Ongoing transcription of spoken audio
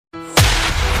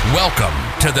Welcome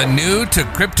to the New to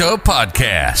Crypto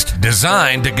podcast,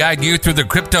 designed to guide you through the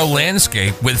crypto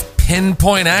landscape with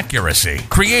pinpoint accuracy,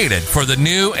 created for the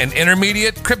new and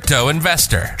intermediate crypto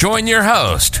investor. Join your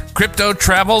host, Crypto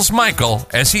Travels Michael,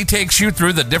 as he takes you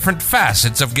through the different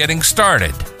facets of getting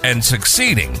started and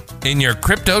succeeding in your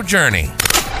crypto journey.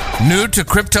 New to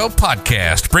Crypto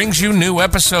podcast brings you new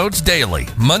episodes daily,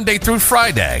 Monday through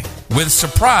Friday, with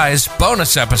surprise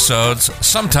bonus episodes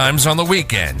sometimes on the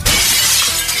weekend.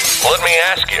 Let me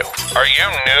ask you, are you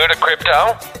new to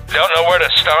crypto? Don't know where to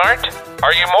start?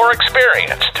 Are you more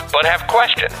experienced but have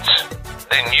questions?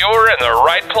 Then you're in the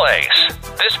right place.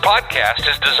 This podcast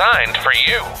is designed for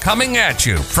you. Coming at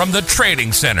you from the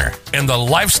Trading Center in the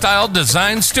Lifestyle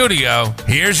Design Studio,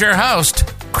 here's your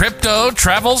host, Crypto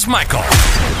Travels Michael.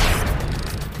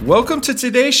 Welcome to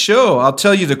today's show. I'll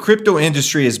tell you, the crypto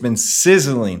industry has been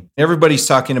sizzling. Everybody's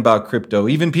talking about crypto.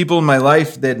 Even people in my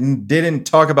life that didn't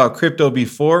talk about crypto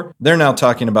before, they're now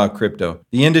talking about crypto.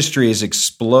 The industry is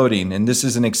exploding, and this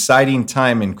is an exciting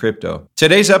time in crypto.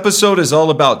 Today's episode is all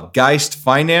about Geist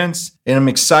Finance, and I'm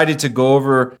excited to go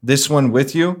over this one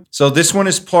with you. So this one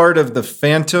is part of the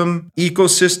Phantom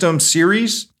Ecosystem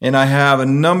series, and I have a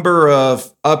number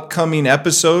of upcoming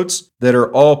episodes that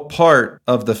are all part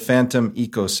of the Phantom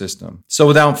ecosystem. So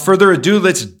without further ado,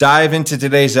 let's dive into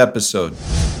today's episode.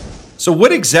 So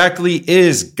what exactly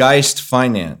is Geist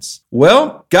Finance?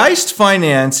 Well, Geist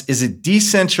Finance is a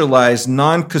decentralized,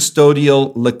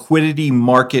 non-custodial liquidity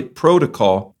market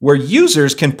protocol where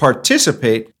users can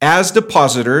participate as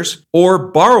depositors or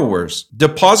borrowers.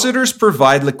 Depositors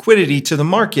provide liquidity to the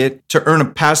market to earn a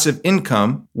passive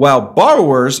income, while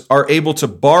borrowers are able to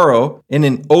borrow in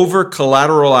an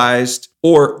over-collateralized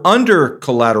or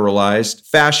under-collateralized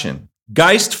fashion.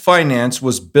 Geist Finance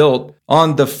was built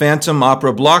on the Phantom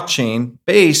Opera blockchain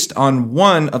based on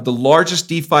one of the largest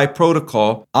DeFi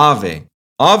protocol, Aave.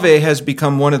 Aave has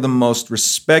become one of the most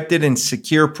respected and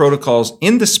secure protocols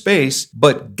in the space,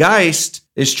 but Geist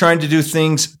is trying to do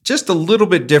things just a little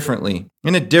bit differently,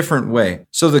 in a different way.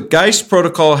 So the Geist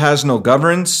protocol has no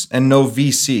governance and no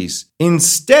VCs.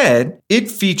 Instead, it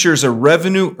features a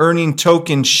revenue-earning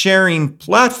token sharing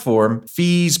platform,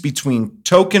 fees between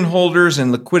token holders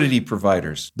and liquidity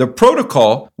providers. The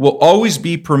protocol will always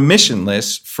be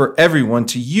permissionless for everyone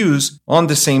to use on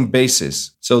the same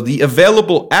basis. So the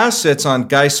available assets on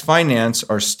Geist Finance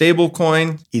are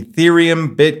stablecoin,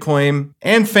 Ethereum, Bitcoin,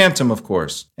 and Phantom, of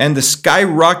course. And the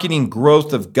skyrocketing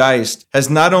growth of Geist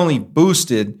has not only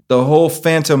boosted the whole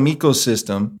Phantom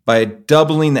ecosystem by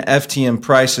doubling the FTM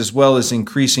price as well as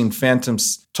increasing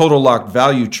Phantom's total locked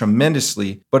value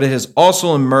tremendously, but it has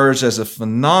also emerged as a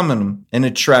phenomenon and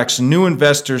attracts new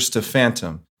investors to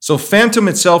Phantom. So Phantom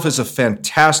itself is a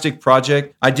fantastic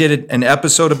project. I did an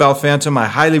episode about Phantom. I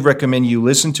highly recommend you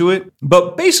listen to it.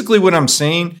 But basically what I'm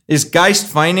saying is Geist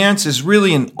Finance is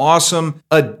really an awesome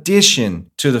addition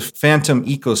to the Phantom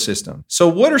ecosystem. So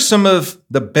what are some of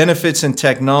the benefits and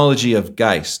technology of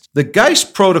Geist? The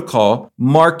Geist protocol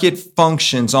market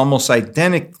functions almost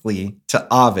identically to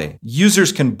Aave.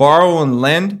 Users can borrow and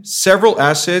lend several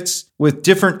assets with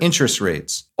different interest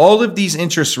rates. All of these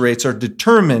interest rates are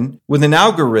determined with an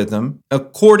algorithm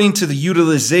according to the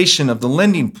utilization of the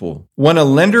lending pool. When a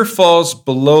lender falls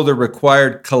below the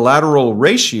required collateral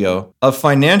ratio, a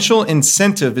financial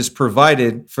incentive is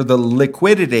provided for the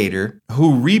liquidator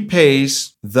who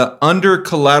repays the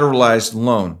under-collateralized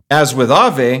loan. As with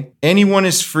Aave, anyone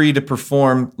is free to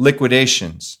perform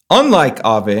liquidations. Unlike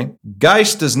Aave,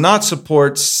 Geist does not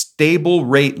support stable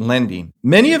rate lending.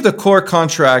 Many of the core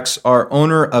contracts are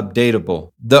owner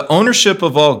updatable. The ownership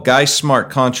of all Geist smart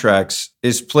contracts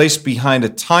is placed behind a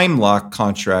time lock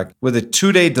contract with a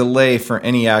 2-day delay for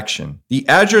any action. The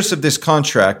address of this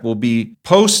contract will be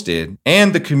posted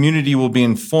and the community will be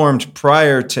informed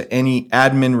prior to any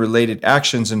admin related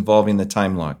actions involving the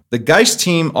time lock. The Geist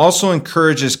team also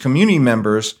encourages community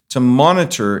members to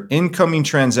monitor incoming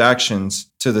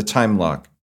transactions to the time lock.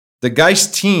 The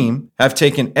Geist team have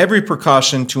taken every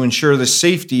precaution to ensure the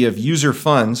safety of user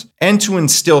funds and to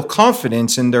instill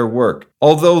confidence in their work.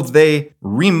 Although they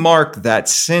remark that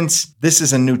since this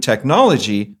is a new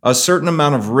technology, a certain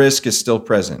amount of risk is still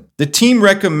present. The team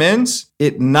recommends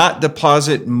it not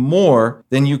deposit more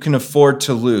than you can afford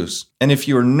to lose. And if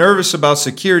you are nervous about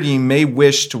security, you may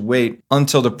wish to wait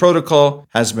until the protocol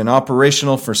has been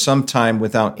operational for some time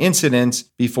without incidents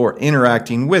before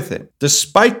interacting with it.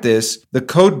 Despite this, the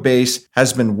code base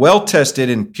has been well tested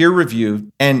and peer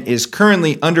reviewed and is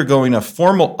currently undergoing a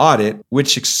formal audit,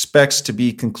 which expects to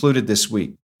be concluded this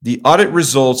week. The audit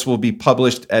results will be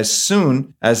published as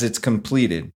soon as it's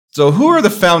completed. So who are the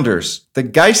founders? The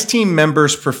Geist team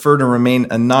members prefer to remain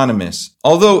anonymous.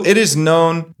 Although it is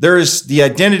known there is the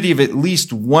identity of at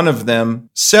least one of them,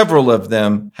 several of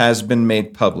them has been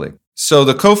made public. So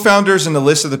the co-founders and the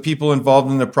list of the people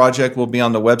involved in the project will be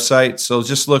on the website. So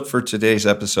just look for today's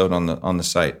episode on the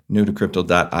site,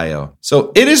 newtocrypto.io.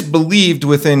 So it is believed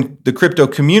within the crypto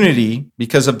community,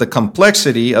 because of the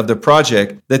complexity of the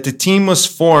project, that the team was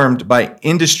formed by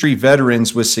industry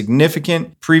veterans with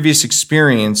significant previous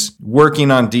experience working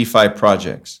on DeFi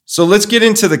projects. So let's get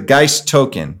into the Geist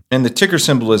token, and the ticker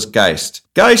symbol is Geist.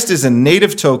 Geist is a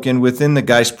native token within the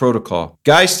Geist protocol.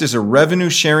 Geist is a revenue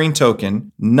sharing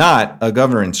token, not a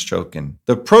governance token.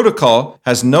 The protocol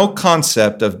has no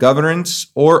concept of governance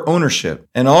or ownership,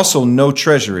 and also no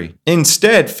treasury.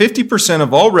 Instead, 50%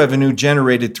 of all revenue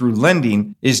generated through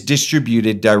lending is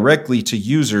distributed directly to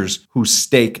users who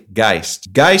stake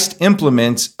Geist. Geist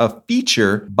implements a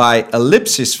feature by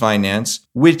Ellipsis Finance,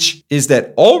 which is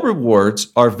that all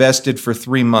rewards are vested for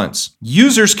 3 months.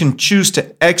 Users can choose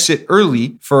to exit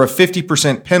early for a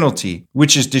 50% penalty,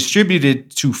 which is distributed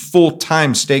to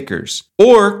full-time stakers,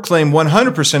 or claim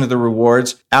 100% of the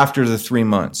rewards after the 3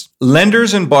 months.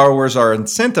 Lenders and borrowers are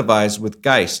incentivized with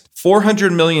Geist.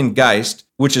 400 million Geist,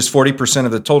 which is 40%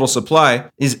 of the total supply,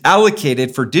 is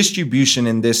allocated for distribution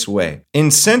in this way.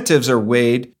 Incentives are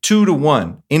weighed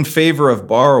 2-to-1 in favor of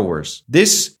borrowers.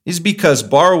 This is because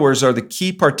borrowers are the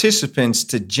key participants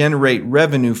to generate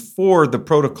revenue for the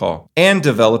protocol and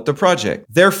develop the project.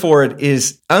 Therefore, it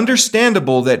is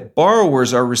understandable that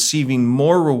borrowers are receiving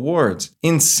more rewards.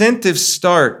 Incentives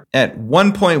start at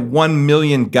 1.1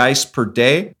 million Geist per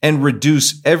day and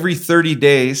reduce every 30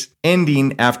 days,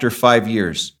 ending after 5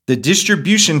 years. The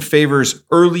distribution favors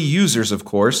early users, of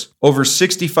course. Over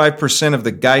 65% of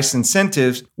the Geist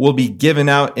incentives will be given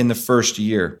out in the first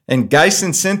year. And Geist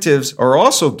incentives are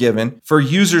also given for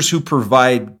users who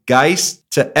provide Geist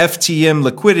to FTM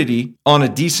liquidity on a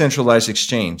decentralized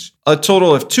exchange. A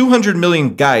total of 200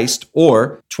 million Geist,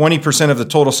 or 20% of the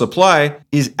total supply,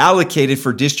 is allocated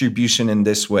for distribution in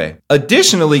this way.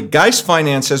 Additionally, Geist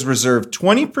Finance has reserved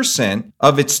 20%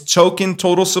 of its token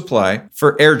total supply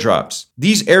for airdrops.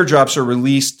 These airdrops are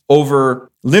released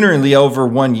linearly over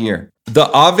 1 year. The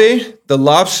Aave, the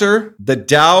Lobster, the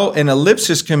DAO, and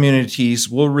Ellipsis communities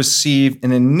will receive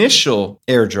an initial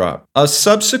airdrop. A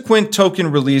subsequent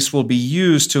token release will be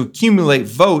used to accumulate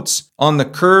votes on the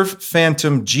Curve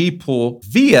Phantom G pool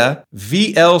via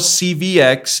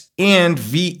VLCVX and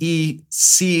VECRV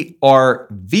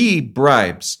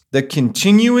bribes. The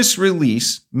continuous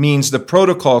release means the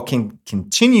protocol can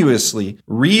continuously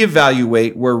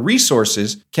reevaluate where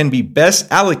resources can be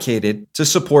best allocated to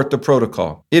support the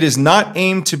protocol. It is not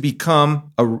aimed to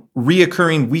become a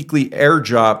reoccurring weekly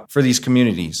airdrop for these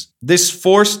communities. This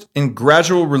forced and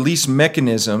gradual release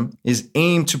mechanism is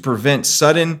aimed to prevent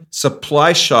sudden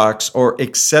supply shocks or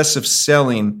excessive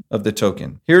selling of the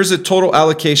token. Here's a total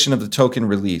allocation of the token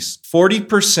release.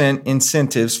 40%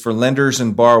 incentives for lenders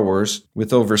and borrowers,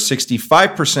 with over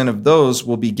 65% of those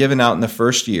will be given out in the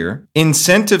first year.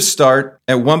 Incentives start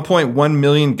at 1.1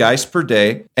 million Geist per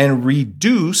day and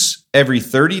reduce every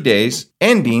 30 days,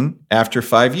 ending after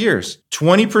 5 years.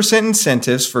 20%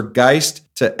 incentives for Geist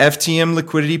to FTM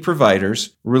liquidity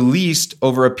providers, released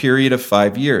over a period of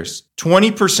 5 years.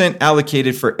 20%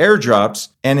 allocated for airdrops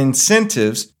and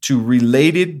incentives to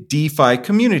related DeFi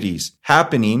communities,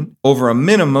 happening over a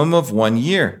minimum of 1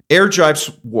 year.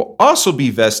 Airdrops will also be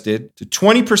vested to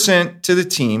 20% to the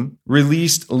team,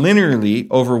 released linearly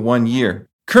over 1 year.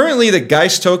 Currently, the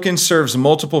Geist token serves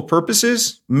multiple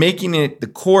purposes, making it the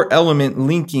core element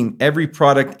linking every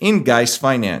product in Geist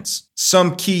Finance.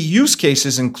 Some key use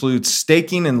cases include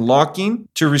staking and locking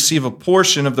to receive a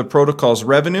portion of the protocol's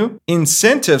revenue,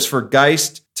 incentives for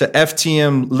Geist to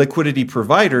FTM liquidity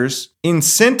providers,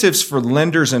 incentives for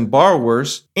lenders and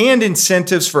borrowers, and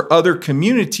incentives for other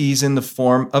communities in the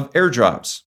form of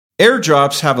airdrops.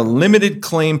 Airdrops have a limited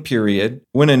claim period.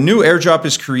 When a new airdrop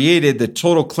is created, the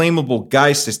total claimable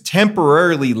Geist is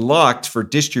temporarily locked for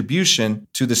distribution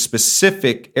to the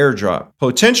specific airdrop.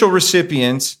 Potential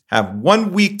recipients have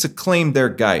 1 week to claim their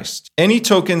Geist. Any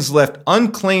tokens left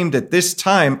unclaimed at this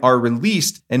time are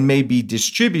released and may be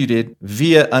distributed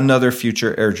via another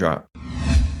future airdrop.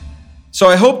 So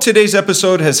I hope today's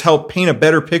episode has helped paint a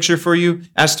better picture for you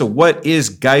as to what is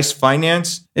Geist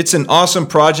Finance. It's an awesome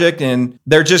project, and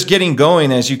they're just getting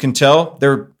going, as you can tell.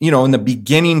 They're, in the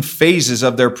beginning phases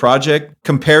of their project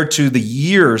compared to the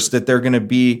years that they're going to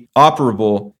be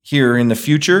operable here in the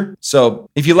future. So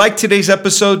if you like today's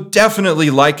episode, definitely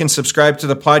like and subscribe to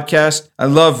the podcast. I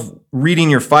love reading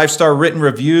your 5-star written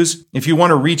reviews. If you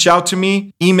want to reach out to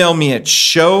me, email me at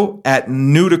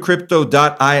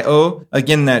show@newtocrypto.io.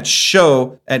 Again, that's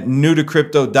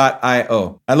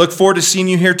show@newtocrypto.io. I look forward to seeing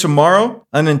you here tomorrow.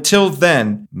 And until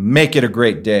then, make it a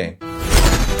great day.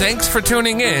 Thanks for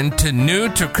tuning in to New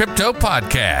to Crypto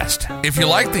Podcast. If you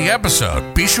like the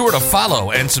episode, be sure to follow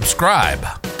and subscribe.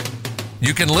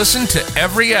 You can listen to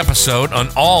every episode on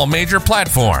all major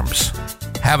platforms.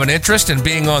 Have an interest in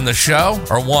being on the show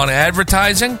or want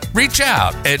advertising? Reach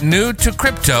out at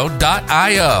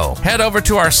newtocrypto.io. Head over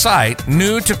to our site,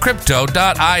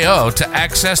 newtocrypto.io, to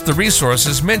access the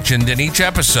resources mentioned in each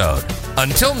episode.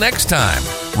 Until next time,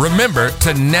 remember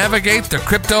to navigate the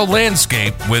crypto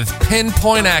landscape with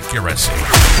pinpoint accuracy.